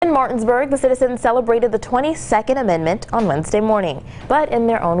In Martinsburg, the citizens celebrated the 22nd Amendment on Wednesday morning, but in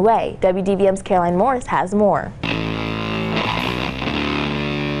their own way. WDVM's Caroline Morris has more.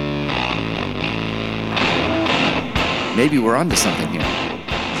 Maybe we're onto something here.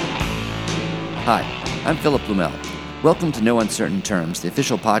 Hi, I'm Philip Blumel. Welcome to No Uncertain Terms, the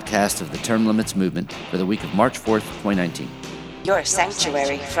official podcast of the Term Limits movement for the week of March 4th, 2019. Your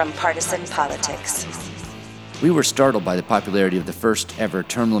sanctuary from partisan politics. We were startled by the popularity of the first ever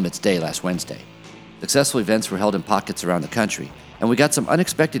Term Limits Day last Wednesday. Successful events were held in pockets around the country, and we got some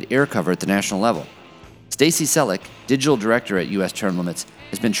unexpected air cover at the national level. Stacy Selleck, digital director at U.S. Term Limits,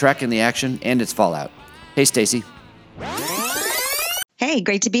 has been tracking the action and its fallout. Hey, Stacy. Hey,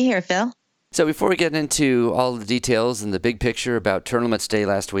 great to be here, Phil. So before we get into all the details and the big picture about Term Limits Day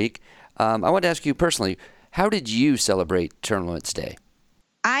last week, I want to ask you personally, how did you celebrate Term Limits Day?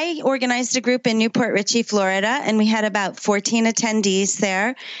 I organized a group in Newport Richey, Florida, and we had about 14 attendees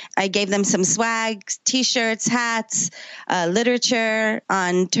there. I gave them some swag, T-shirts, hats, literature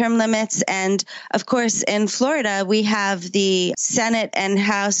on term limits. And of course, in Florida, we have the Senate and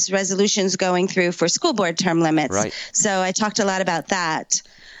House resolutions going through for school board term limits. Right. So I talked a lot about that.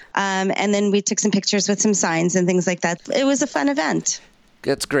 And then we took some pictures with some signs and things like that. It was a fun event.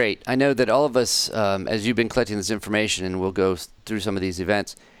 That's great. I know that all of us, as you've been collecting this information, and we'll go through some of these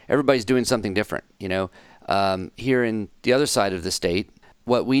events, everybody's doing something different. Here in the other side of the state,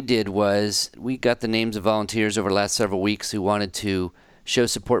 what we did was we got the names of volunteers over the last several weeks who wanted to show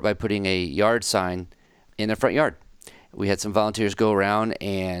support by putting a yard sign in their front yard. We had some volunteers go around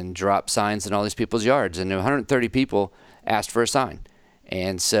and drop signs in all these people's yards, and 130 people asked for a sign.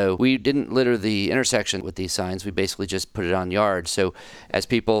 And so we didn't litter the intersection with these signs. We basically just put it on yards. So as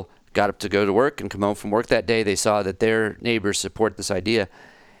people got up to go to work and come home from work that day, they saw that their neighbors support this idea.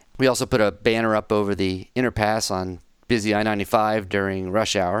 We also put a banner up over the interpass on busy I-95 during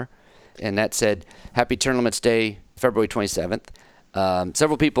rush hour, and that said, Happy Term Limits Day, February 27th.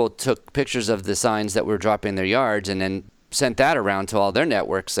 Several people took pictures of the signs that were dropping in their yards and then sent that around to all their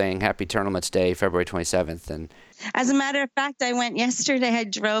networks saying Happy Term Limits Day, February 27th. And as a matter of fact, I went yesterday. I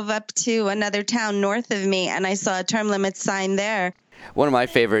drove up to another town north of me, and I saw a term limits sign there. One of my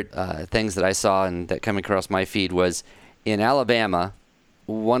favorite things that I saw and that came across my feed was in Alabama,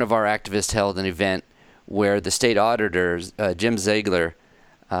 one of our activists held an event where the state auditor, Jim Ziegler,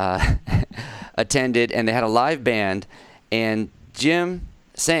 attended, and they had a live band, and Jim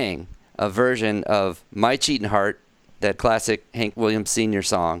sang a version of My Cheatin' Heart, that classic Hank Williams Sr.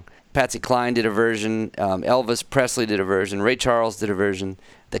 song. Patsy Cline did a version, Elvis Presley did a version, Ray Charles did a version,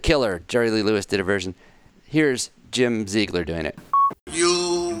 The Killer, Jerry Lee Lewis did a version. Here's Jim Ziegler doing it.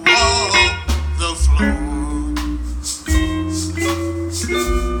 You walk the floor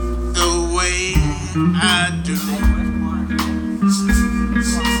the way I do.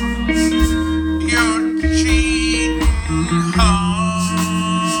 You're cheating hard.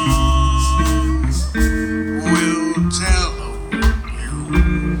 Will tell you.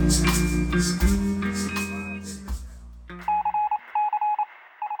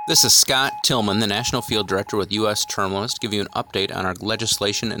 This is Scott Tillman, the National Field Director with U.S. Term Limits, to give you an update on our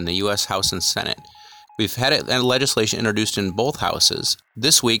legislation in the U.S. House and Senate. We've had legislation introduced in both houses.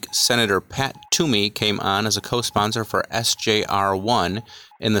 This week, Senator Pat Toomey came on as a co-sponsor for SJR 1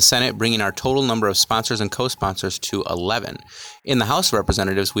 in the Senate, bringing our total number of sponsors and co-sponsors to 11. In the House of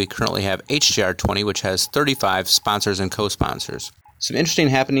Representatives, we currently have HJR 20, which has 35 sponsors and co-sponsors. Some interesting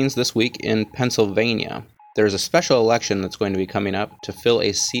happenings this week in Pennsylvania. There's a special election that's going to be coming up to fill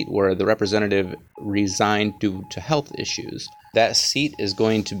a seat where the representative resigned due to health issues. That seat is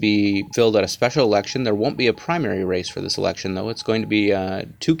going to be filled at a special election. There won't be a primary race for this election, though. It's going to be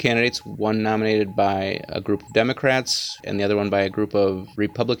two candidates, one nominated by a group of Democrats and the other one by a group of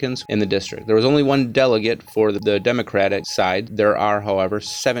Republicans in the district. There was only one delegate for the Democratic side. There are, however,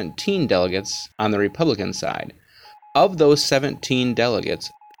 17 delegates on the Republican side. Of those 17 delegates,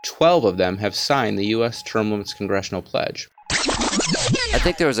 12 of them have signed the U.S. Term Limits Congressional Pledge. I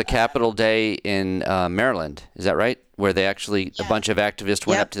think there was a Capitol Day in Maryland. Is that right? Where they actually, a bunch of activists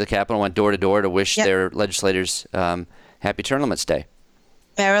went up to the Capitol, went door to door to wish their legislators Happy Term Limits Day.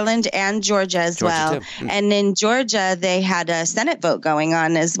 Maryland and Georgia as well. Mm-hmm. And in Georgia, they had a Senate vote going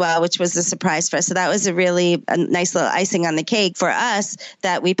on as well, which was a surprise for us. So that was a nice little icing on the cake for us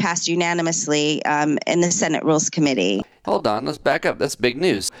that we passed unanimously in the Senate Rules Committee. Hold on, let's back up. That's big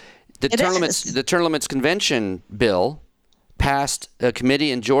news. The Term Limits Convention bill passed a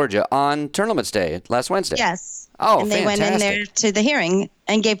committee in Georgia on Term Limits Day last Wednesday. Yes. Oh, and they fantastic. went in there to the hearing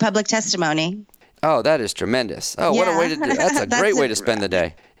and gave public testimony. Oh, that is tremendous. Oh, what a way to do. That's a great way to spend the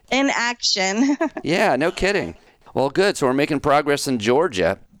day. In action. Yeah, no kidding. Well, good. So we're making progress in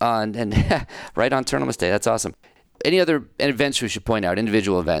Georgia. and right on Term Limits Day. That's awesome. Any other events we should point out,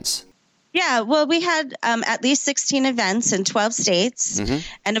 individual events? Yeah, well, we had at least 16 events in 12 states. Mm-hmm.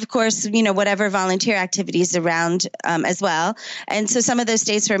 And of course, whatever volunteer activities around as well. And so some of those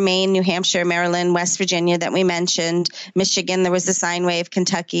states were Maine, New Hampshire, Maryland, West Virginia that we mentioned, Michigan, there was a sine wave,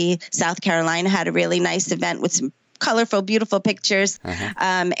 Kentucky, South Carolina had a really nice event with some colorful, beautiful pictures.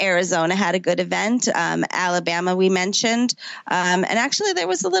 Arizona had a good event. Alabama, we mentioned. And actually, there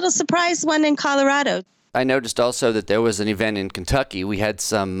was a little surprise one in Colorado. I noticed also that there was an event in Kentucky. We had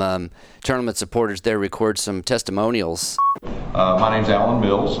some tournament supporters there record some testimonials. My name's Alan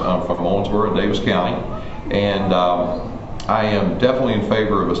Mills. I'm from Owensboro, Davis County, and I am definitely in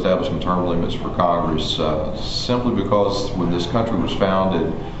favor of establishing term limits for Congress, simply because when this country was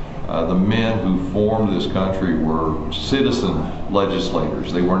founded, the men who formed this country were citizen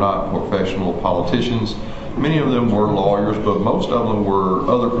legislators. They were not professional politicians. Many of them were lawyers, but most of them were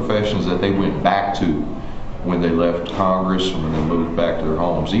other professions that they went back to when they left Congress and when they moved back to their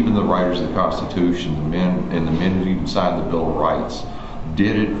homes. Even the writers of the Constitution, the men who even signed the Bill of Rights,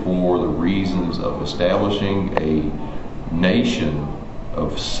 did it for the reasons of establishing a nation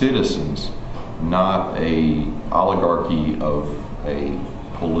of citizens, not a oligarchy of a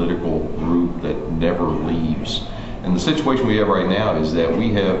political group that never leaves. And the situation we have right now is that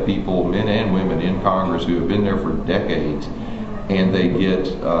we have people, men and women in Congress, who have been there for decades, and they get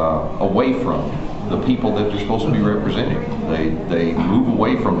away from the people that they're supposed to be representing. They move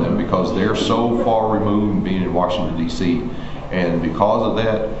away from them because they're so far removed from being in Washington, D.C. And because of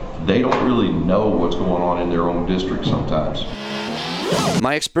that, they don't really know what's going on in their own district sometimes.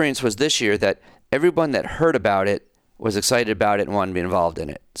 My experience was this year that everyone that heard about it was excited about it and wanted to be involved in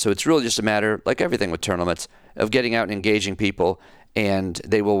it. So it's really just a matter, like everything with term limits, of getting out and engaging people, and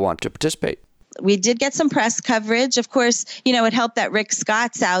they will want to participate. We did get some press coverage. Of course, it helped that Rick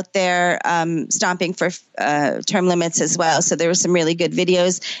Scott's out there stomping for term limits as well. So there were some really good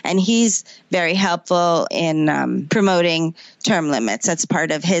videos, and he's very helpful in promoting term limits. That's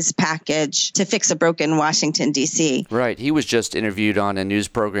part of his package to fix a broken Washington, D.C. Right. He was just interviewed on a news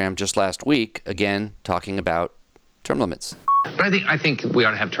program just last week, again, talking about term limits. But I think we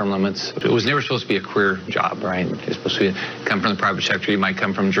ought to have term limits. It was never supposed to be a career job, right? It's supposed to come from the private sector. You might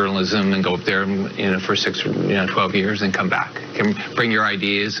come from journalism and go up there, for 6 or 12 years and come back. Bring your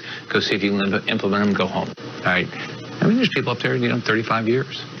ideas, go see if you can implement them, go home, right? There's people up there, 35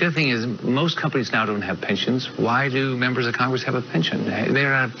 years. The other thing is, most companies now don't have pensions. Why do members of Congress have a pension?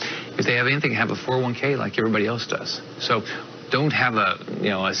 If they have anything, have a 401k like everybody else does. So don't have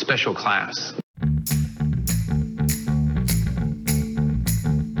a special class.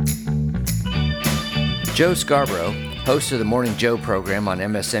 Joe Scarborough, host of the Morning Joe program on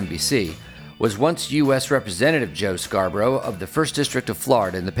MSNBC, was once U.S. Representative Joe Scarborough of the 1st District of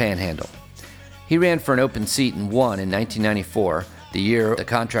Florida in the Panhandle. He ran for an open seat and won in 1994, the year the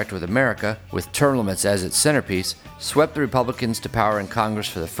contract with America, with term limits as its centerpiece, swept the Republicans to power in Congress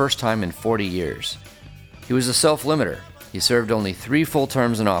for the first time in 40 years. He was a self-limiter. He served only 3 full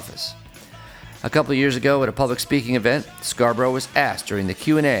terms in office. A couple of years ago at a public speaking event, Scarborough was asked during the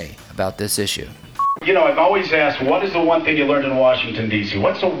Q&A about this issue. I've always asked, what is the one thing you learned in Washington, D.C.?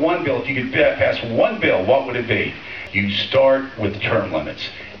 What's the one bill? If you could pass one bill, what would it be? You start with term limits.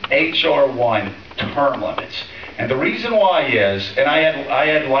 H.R. 1, term limits. And the reason why is, and I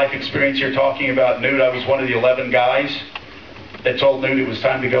had life experience here talking about Newt. I was one of the 11 guys that told Newt it was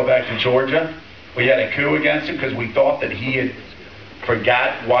time to go back to Georgia. We had a coup against him because we thought that he had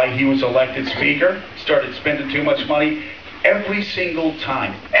forgot why he was elected speaker, started spending too much money. Every single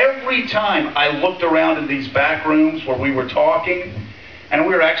time I looked around in these back rooms where we were talking and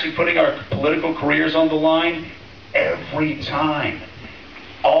we were actually putting our political careers on the line, every time,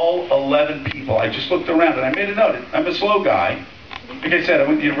 all 11 people, I just looked around and I made a note. I'm a slow guy. Like I said, I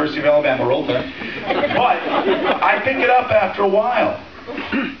went to the University of Alabama, rolled there. But I pick it up after a while.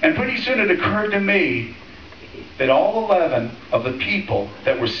 And pretty soon it occurred to me that all 11 of the people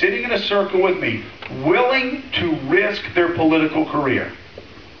that were sitting in a circle with me, willing to risk their political career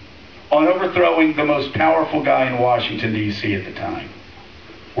on overthrowing the most powerful guy in Washington, D.C. at the time,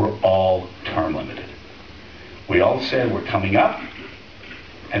 were all term limited. We all said we're coming up,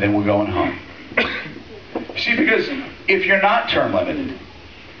 and then we're going home. See, because if you're not term limited,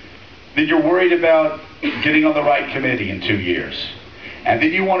 then you're worried about getting on the right committee in 2 years. And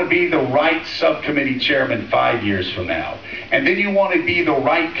then you want to be the right subcommittee chairman 5 years from now. And then you want to be the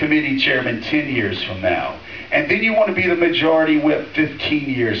right committee chairman 10 years from now. And then you want to be the majority whip 15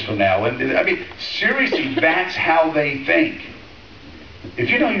 years from now. And seriously, that's how they think. If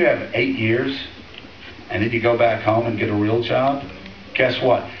you know you have 8 years, and then you go back home and get a real job, guess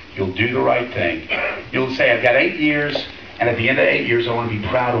what? You'll do the right thing. You'll say, I've got 8 years, and at the end of 8 years, I want to be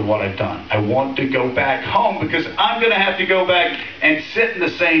proud of what I've done. I want to go back home because I'm going to have to go back and sit in the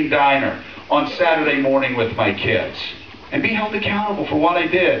same diner on Saturday morning with my kids and be held accountable for what I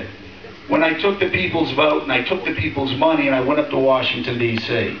did when I took the people's vote and I took the people's money and I went up to Washington,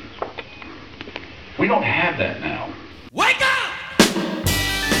 D.C. We don't have that now. Wake up!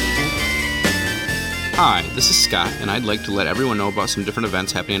 Hi, this is Scott, and I'd like to let everyone know about some different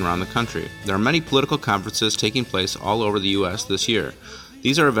events happening around the country. There are many political conferences taking place all over the U.S. this year.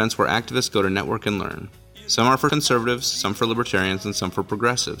 These are events where activists go to network and learn. Some are for conservatives, some for libertarians, and some for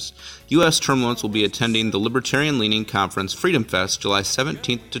progressives. U.S. term limits will be attending the libertarian-leaning conference Freedom Fest July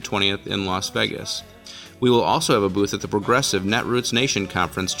 17th to 20th in Las Vegas. We will also have a booth at the Progressive Netroots Nation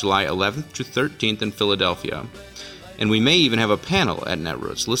Conference July 11th to 13th in Philadelphia. And we may even have a panel at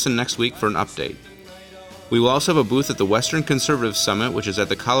Netroots. Listen next week for an update. We will also have a booth at the Western Conservative Summit, which is at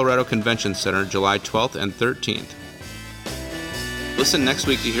the Colorado Convention Center July 12th and 13th. Listen next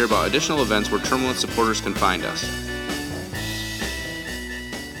week to hear about additional events where term limit supporters can find us.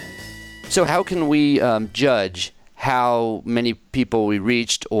 So how can we judge how many people we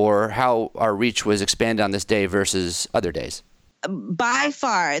reached or how our reach was expanded on this day versus other days? By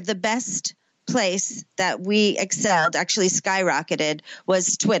far, the best place that we excelled, actually skyrocketed,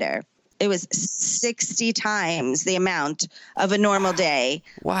 was Twitter. It was 60 times the amount of a normal day.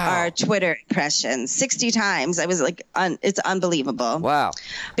 Wow. Our Twitter impressions, 60 times. I was like, it's unbelievable. Wow.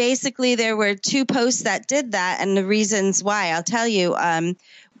 Basically, there were 2 posts that did that, and the reasons why, I'll tell you.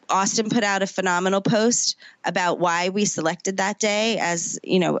 Austin put out a phenomenal post about why we selected that day as,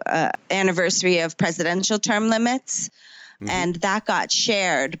 anniversary of presidential term limits. Mm-hmm. And that got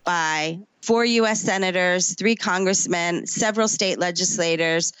shared by 4 U.S. senators, 3 congressmen, several state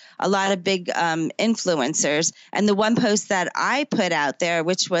legislators, a lot of big influencers. And the one post that I put out there,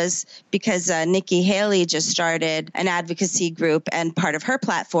 which was because Nikki Haley just started an advocacy group, and part of her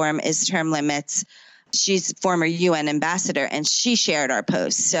platform is term limits. She's former UN ambassador, and she shared our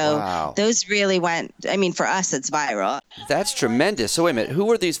post. So wow. Those really went, for us, it's viral. That's tremendous. So wait a minute, who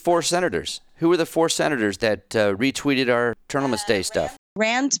were these 4 senators? Who were the 4 senators that retweeted our Term Limits Day stuff?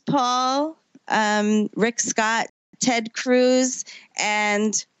 Rand Paul, Rick Scott, Ted Cruz,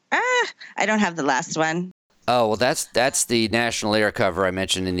 and I don't have the last one. Oh, well, that's the National Air cover I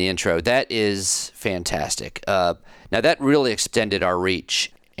mentioned in the intro. That is fantastic. Now, that really extended our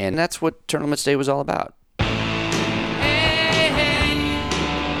reach, and that's what Term Limits Day was all about.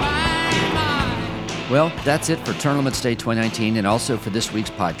 Well, that's it for Term Limits Day 2019 and also for this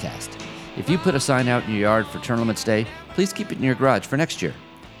week's podcast. If you put a sign out in your yard for Term Limits Day, please keep it in your garage for next year.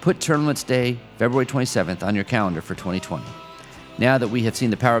 Put Term Limits Day, February 27th, on your calendar for 2020. Now that we have seen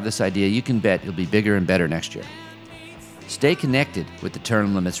the power of this idea, you can bet it'll be bigger and better next year. Stay connected with the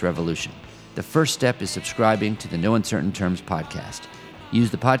Term Limits revolution. The first step is subscribing to the No Uncertain Terms podcast.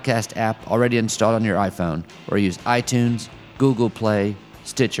 Use the podcast app already installed on your iPhone, or use iTunes, Google Play,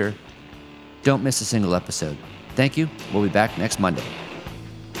 Stitcher. Don't miss a single episode. Thank you. We'll be back next Monday.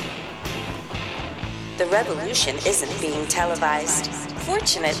 The revolution isn't being televised.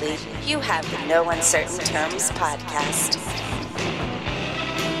 Fortunately, you have the No Uncertain Terms podcast.